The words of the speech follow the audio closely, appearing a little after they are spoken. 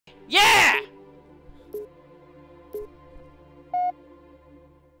Yeah!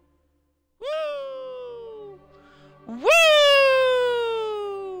 Woo! Woo!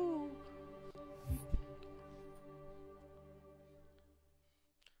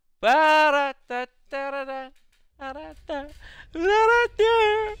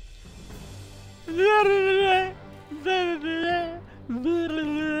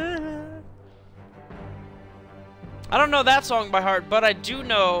 I don't know that song by heart, but I do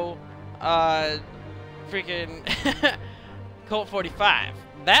know, freaking Colt 45.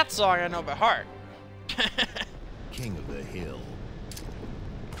 That song I know by heart. King of the Hill.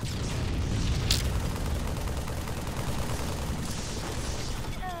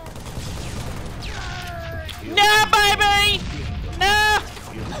 No, baby! No!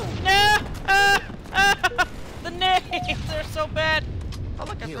 No! The nades! They're so bad! Oh,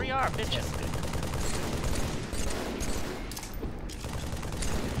 look, a 3R, bitches.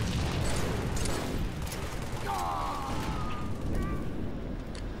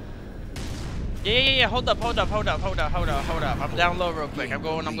 Yeah. Hold up. I'm down low real quick. I'm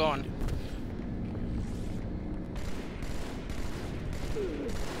going.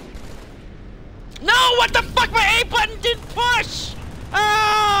 No! What the fuck? My A button didn't push! Oh,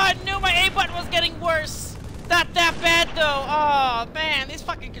 I knew my A button was getting worse. Not that bad though. Oh man, these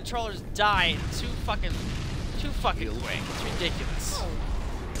fucking controllers died too fucking quick. It's ridiculous.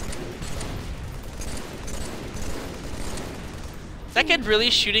 Is that kid really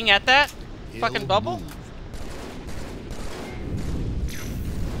shooting at that fucking bubble?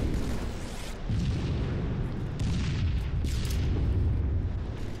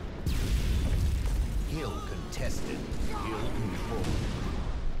 Hill contested. Hill control.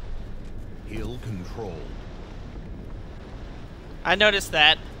 Hill control. I noticed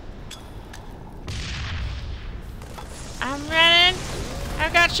that. I'm running. I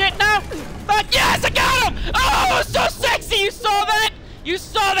got shit. No! Fuck yes! I got him! Oh, so sexy! You saw that? You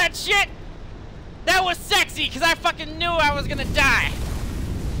saw that shit? That was sexy because I fucking knew I was gonna die.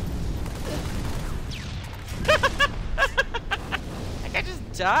 Like I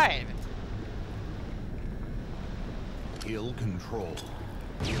just died. Hill control.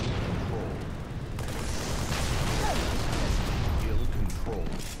 Hill control. Hill control.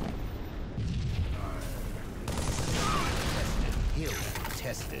 Hill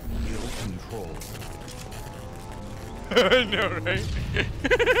tested. Hill control. I know, right?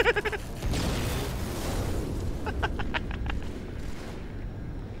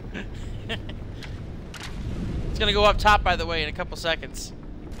 It's gonna go up top, by the way, in a couple seconds.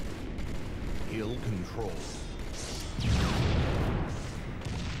 Hill control.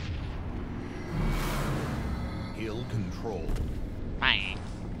 Hill control. Bang.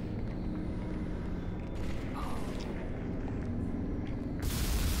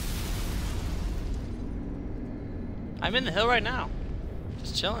 I'm in the hill right now.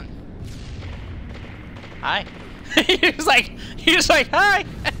 Just chilling. Hi. he was like, hi.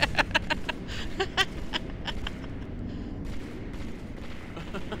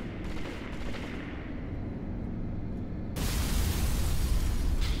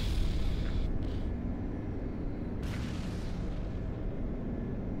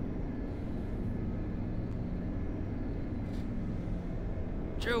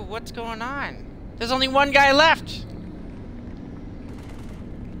 Drew, what's going on? There's only one guy left.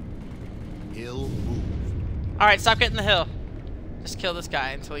 Hill moved. Alright, stop getting the hill. Just kill this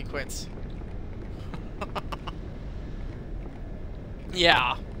guy until he quits.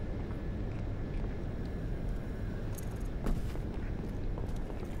 Yeah.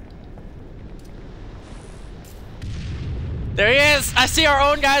 There he is! I see our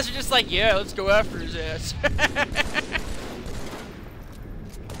own guys are just like, yeah, let's go after his ass.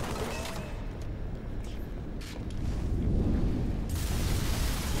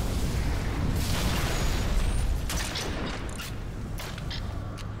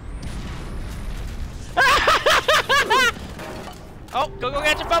 Oh, go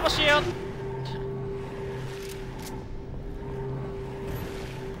get your bubble shield.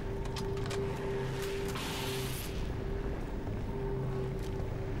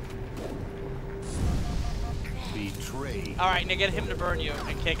 Betrayed. All right, now get him to burn you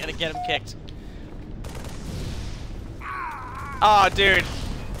and get him kicked. Oh, dude.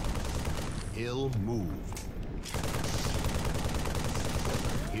 Hill moved.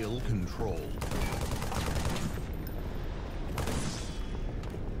 Hill controlled.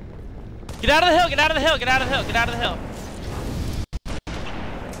 Get out of the hill! Get out of the hill! Get out of the hill! Get out of the hill!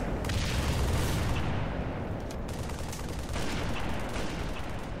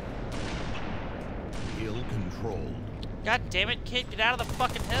 Hill controlled. God damn it, kid, get out of the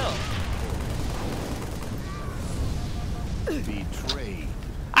fucking hill. Betrayed.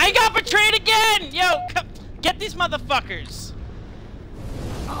 I got betrayed again! Yo, come, get these motherfuckers.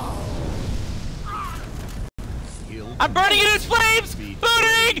 I'm burning in his flames!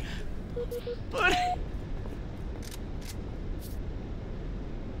 Burning! Burning!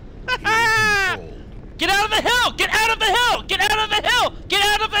 Get out of the hill! Get out of the hill! Get out of the hill! Get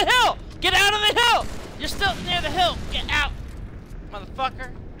out of the hill! Get out of the hill! You're still near the hill! Get out! Motherfucker.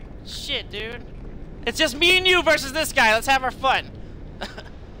 Shit, dude. It's just me and you versus this guy. Let's have our fun.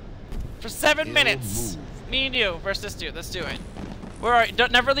 For 7 minutes. Me and you versus this dude. Let's do it. Where are you?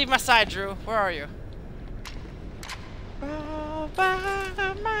 Don't never leave my side, Drew. Where are you? All by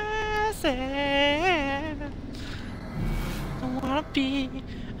myself. I wanna be.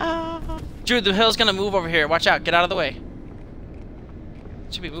 Oh. Drew, the hill's gonna move over here. Watch out. Get out of the way.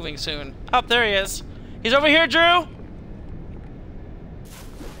 Should be moving soon. Oh, there he is. He's over here, Drew.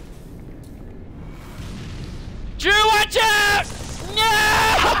 Drew, watch out!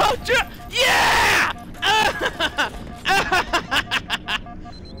 No! Drew! Yeah!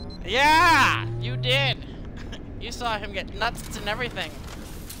 Yeah! You did. You saw him get nuts and everything.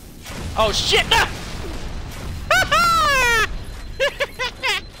 Oh shit! No!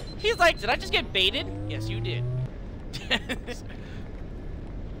 He's like, did I just get baited? Yes, you did.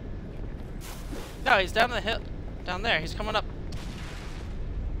 No, he's down the hill. Down there. He's coming up.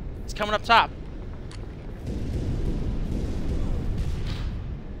 He's coming up top.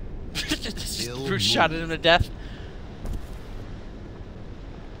 Bruce shot at him to death.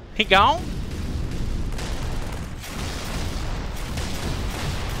 He gone?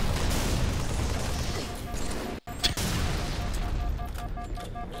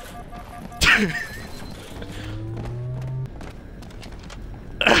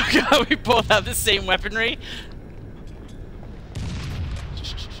 Oh god, we both have the same weaponry.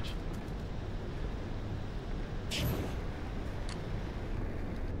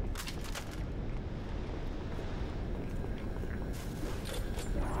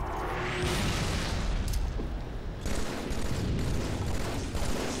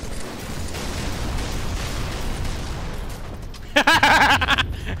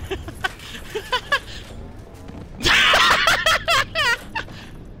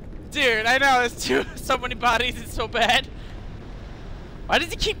 Dude, I know, there's so many bodies, it's so bad. Why does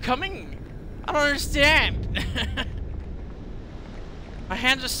he keep coming? I don't understand. My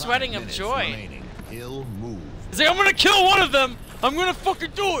hands are sweating of joy. He'll move. He's like, I'm gonna kill one of them! I'm gonna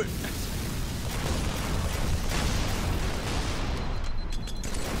fucking do it!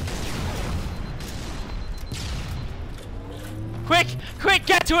 Quick! Quick,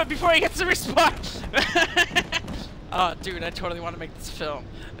 get to it before he gets to respawn! Oh, dude, I totally want to make this film.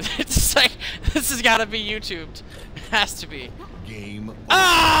 It's just like, this has got to be YouTubed. It has to be. Game over.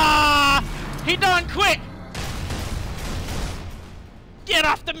 Ah! He done quick! Get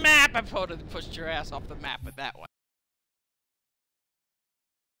off the map! I totally pushed your ass off the map with that one.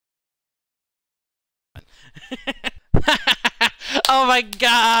 Oh my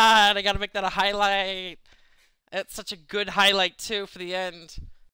god! I gotta make that a highlight. That's such a good highlight, too, for the end.